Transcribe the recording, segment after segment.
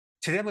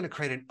Today, I'm going to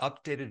create an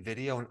updated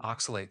video on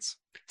oxalates,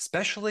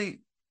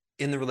 especially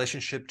in the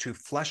relationship to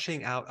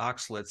flushing out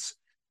oxalates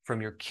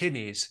from your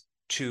kidneys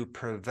to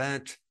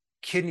prevent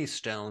kidney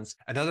stones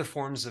and other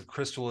forms of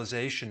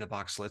crystallization of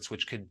oxalates,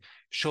 which could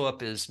show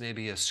up as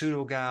maybe a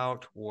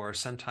pseudogout or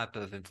some type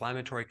of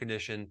inflammatory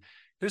condition.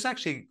 There's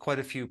actually quite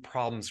a few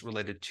problems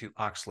related to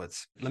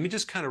oxalates. Let me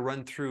just kind of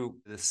run through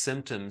the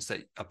symptoms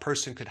that a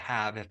person could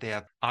have if they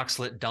have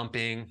oxalate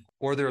dumping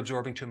or they're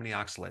absorbing too many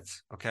oxalates,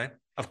 okay?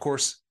 Of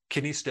course,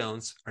 kidney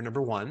stones are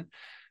number one.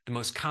 The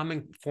most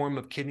common form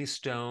of kidney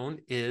stone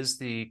is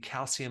the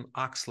calcium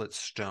oxalate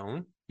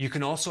stone. You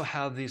can also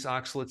have these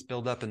oxalates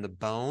build up in the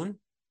bone,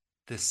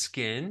 the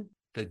skin,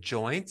 the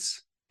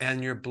joints,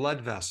 and your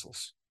blood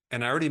vessels.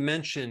 And I already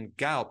mentioned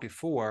gout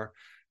before.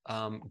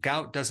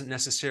 Gout doesn't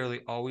necessarily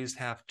always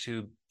have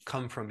to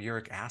come from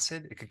uric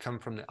acid. It could come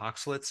from the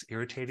oxalates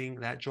irritating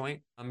that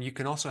joint. You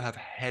can also have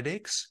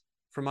headaches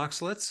from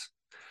oxalates,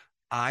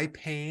 eye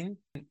pain,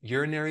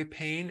 urinary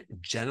pain,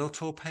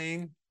 genital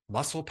pain,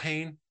 muscle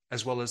pain,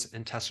 as well as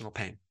intestinal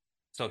pain.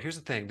 So here's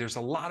the thing. There's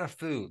a lot of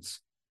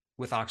foods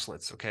with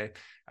oxalates, okay?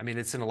 I mean,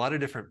 it's in a lot of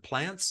different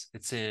plants.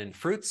 It's in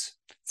fruits.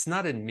 It's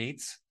not in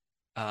meats.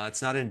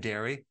 It's not in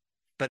dairy,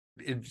 but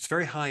it's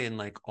very high in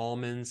like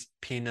almonds,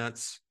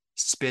 peanuts,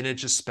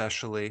 spinach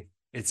especially.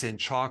 It's in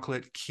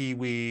chocolate,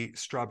 kiwi,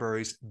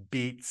 strawberries,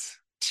 beets,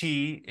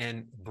 tea,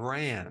 and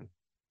bran.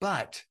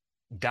 But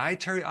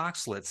dietary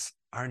oxalates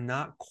are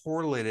not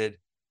correlated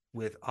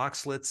with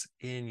oxalates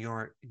in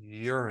your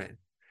urine.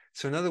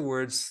 So in other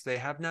words, they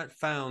have not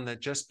found that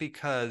just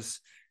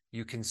because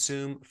you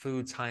consume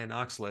foods high in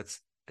oxalates,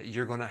 that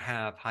you're going to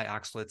have high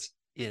oxalates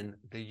in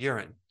the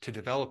urine to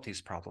develop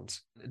these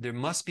problems. There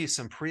must be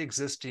some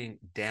pre-existing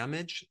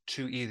damage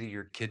to either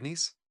your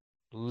kidneys,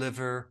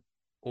 liver,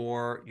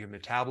 or your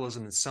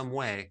metabolism in some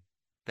way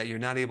that you're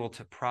not able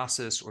to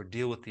process or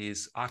deal with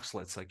these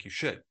oxalates like you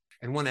should.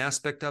 And one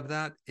aspect of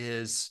that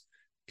is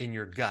in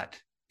your gut.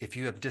 If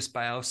you have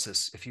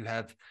dysbiosis, if you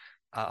have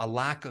a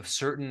lack of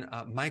certain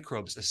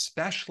microbes,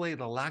 especially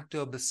the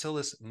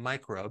lactobacillus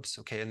microbes,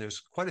 okay, and there's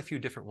quite a few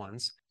different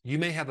ones, you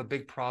may have a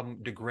big problem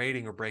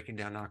degrading or breaking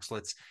down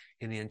oxalates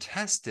in the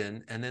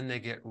intestine, and then they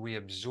get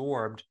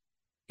reabsorbed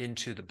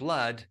into the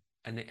blood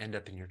and they end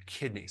up in your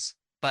kidneys.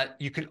 But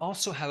you can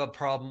also have a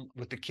problem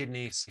with the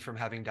kidneys from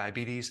having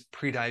diabetes,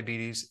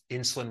 prediabetes,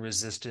 insulin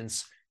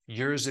resistance,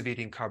 years of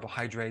eating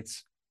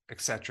carbohydrates,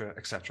 etc.,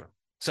 etc.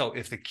 So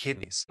if the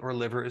kidneys or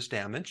liver is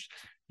damaged,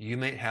 you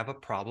may have a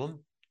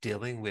problem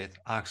dealing with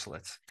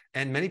oxalates.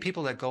 And many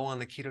people that go on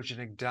the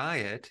ketogenic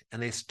diet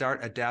and they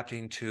start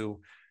adapting to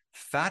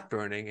fat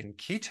burning and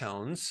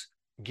ketones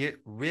get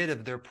rid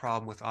of their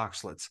problem with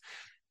oxalates,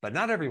 but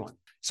not everyone.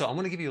 So I'm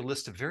going to give you a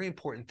list of very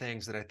important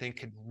things that I think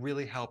could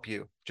really help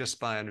you just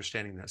by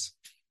understanding this.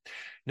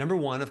 Number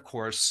one, of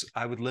course,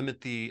 I would limit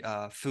the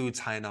foods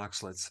high in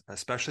oxalates,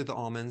 especially the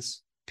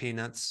almonds,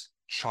 peanuts,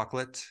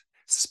 chocolate,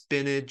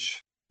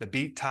 spinach, the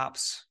beet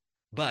tops.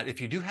 But if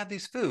you do have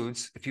these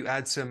foods, if you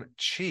add some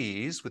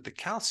cheese with the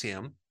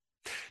calcium,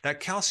 that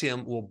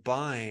calcium will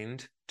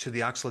bind to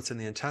the oxalates in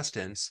the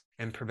intestines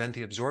and prevent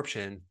the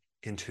absorption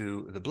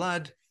into the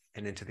blood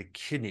and into the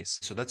kidneys.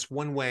 So that's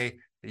one way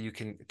that you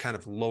can kind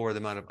of lower the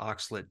amount of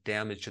oxalate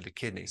damage to the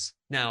kidneys.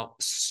 Now,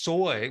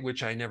 soy,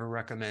 which I never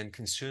recommend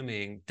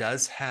consuming,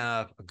 does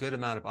have a good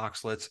amount of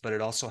oxalates, but it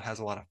also has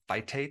a lot of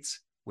phytates,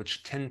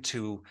 which tend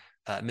to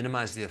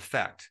minimize the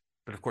effect.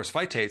 But of course,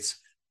 phytates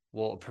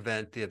will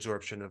prevent the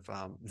absorption of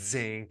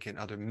zinc and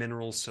other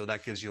minerals, so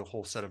that gives you a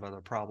whole set of other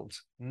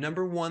problems.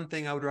 Number one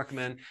thing I would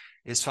recommend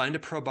is find a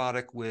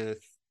probiotic with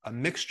a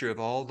mixture of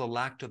all the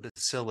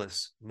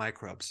lactobacillus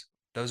microbes.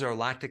 Those are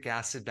lactic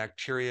acid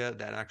bacteria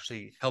that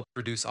actually help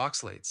produce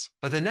oxalates.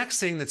 But the next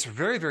thing that's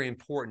very, very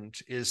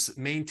important is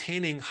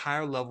maintaining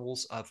higher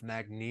levels of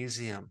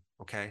magnesium,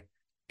 okay,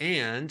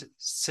 and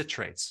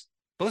citrates.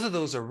 Both of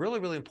those are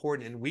really, really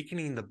important in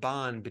weakening the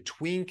bond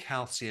between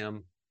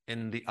calcium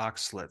and the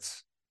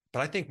oxalates. But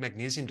I think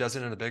magnesium does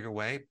it in a bigger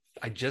way.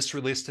 I just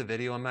released a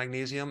video on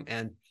magnesium,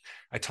 and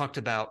I talked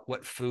about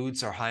what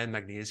foods are high in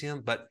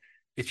magnesium, but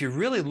if you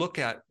really look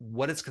at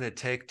what it's going to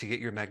take to get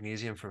your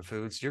magnesium from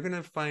foods, you're going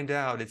to find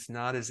out it's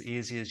not as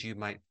easy as you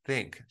might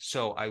think.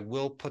 So I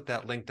will put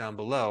that link down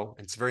below.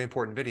 It's a very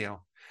important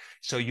video.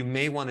 So you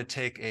may want to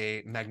take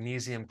a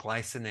magnesium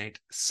glycinate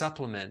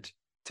supplement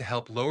to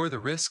help lower the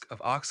risk of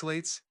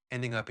oxalates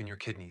ending up in your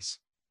kidneys.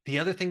 The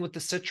other thing with the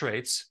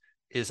citrates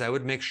is I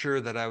would make sure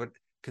that I would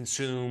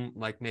consume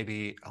like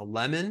maybe a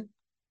lemon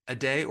a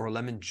day or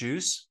lemon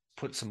juice,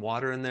 put some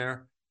water in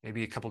there,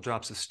 maybe a couple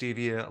drops of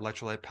stevia,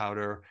 electrolyte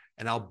powder,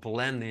 and I'll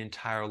blend the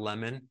entire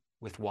lemon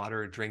with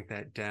water and drink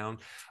that down.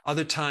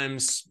 Other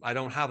times I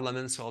don't have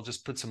lemons, so I'll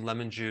just put some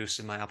lemon juice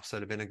in my apple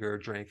cider vinegar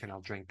drink and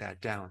I'll drink that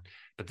down.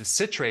 But the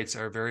citrates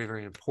are very,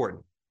 very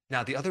important.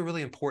 Now, the other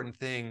really important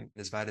thing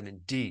is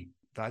vitamin D.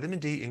 Vitamin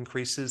D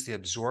increases the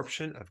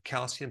absorption of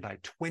calcium by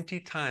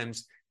 20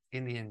 times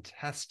in the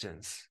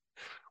intestines,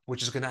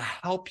 which is going to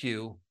help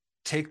you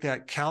take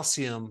that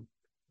calcium,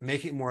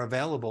 make it more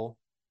available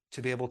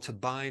to be able to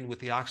bind with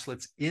the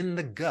oxalates in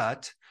the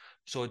gut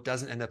so it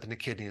doesn't end up in the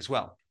kidney as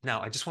well.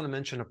 Now, I just want to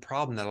mention a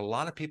problem that a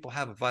lot of people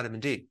have with vitamin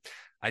D.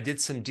 I did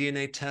some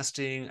DNA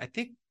testing. I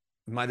think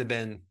it might have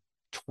been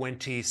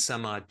 20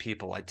 some odd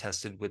people I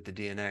tested with the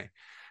DNA.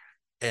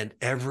 And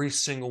every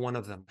single one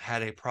of them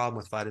had a problem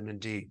with vitamin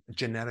D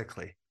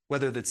genetically,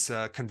 whether that's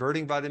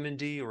converting vitamin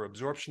D or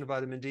absorption of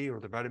vitamin D or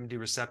the vitamin D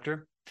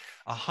receptor.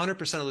 100%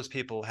 of those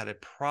people had a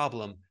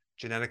problem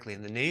genetically.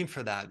 And the name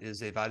for that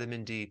is a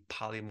vitamin D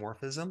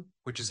polymorphism,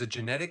 which is a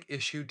genetic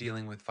issue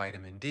dealing with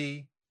vitamin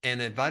D.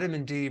 And a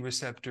vitamin D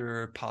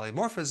receptor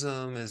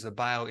polymorphism is a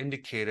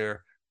bioindicator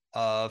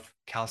of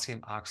calcium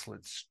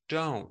oxalate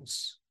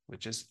stones,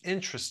 which is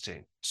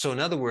interesting. So in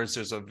other words,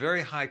 there's a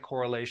very high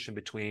correlation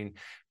between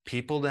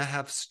people that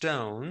have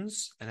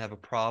stones and have a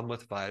problem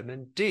with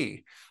vitamin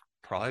D,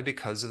 probably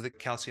because of the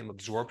calcium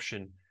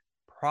absorption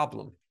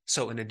problem.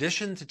 So in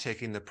addition to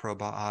taking the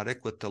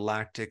probiotic with the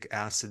lactic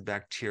acid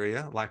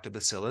bacteria,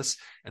 lactobacillus,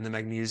 and the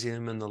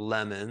magnesium and the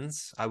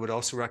lemons, I would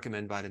also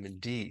recommend vitamin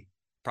D,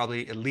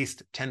 probably at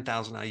least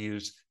 10,000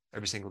 IUs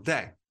every single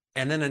day.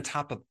 And then on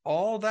top of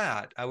all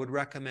that, I would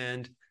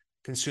recommend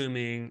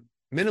consuming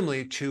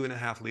minimally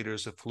 2.5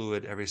 liters of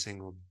fluid every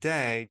single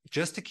day,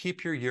 just to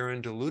keep your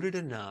urine diluted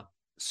enough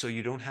so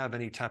you don't have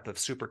any type of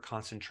super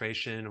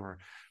concentration or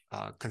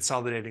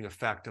consolidating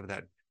effect of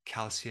that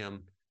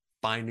calcium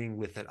binding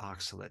with that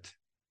oxalate.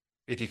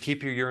 If you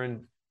keep your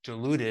urine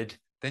diluted,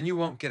 then you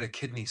won't get a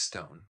kidney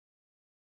stone.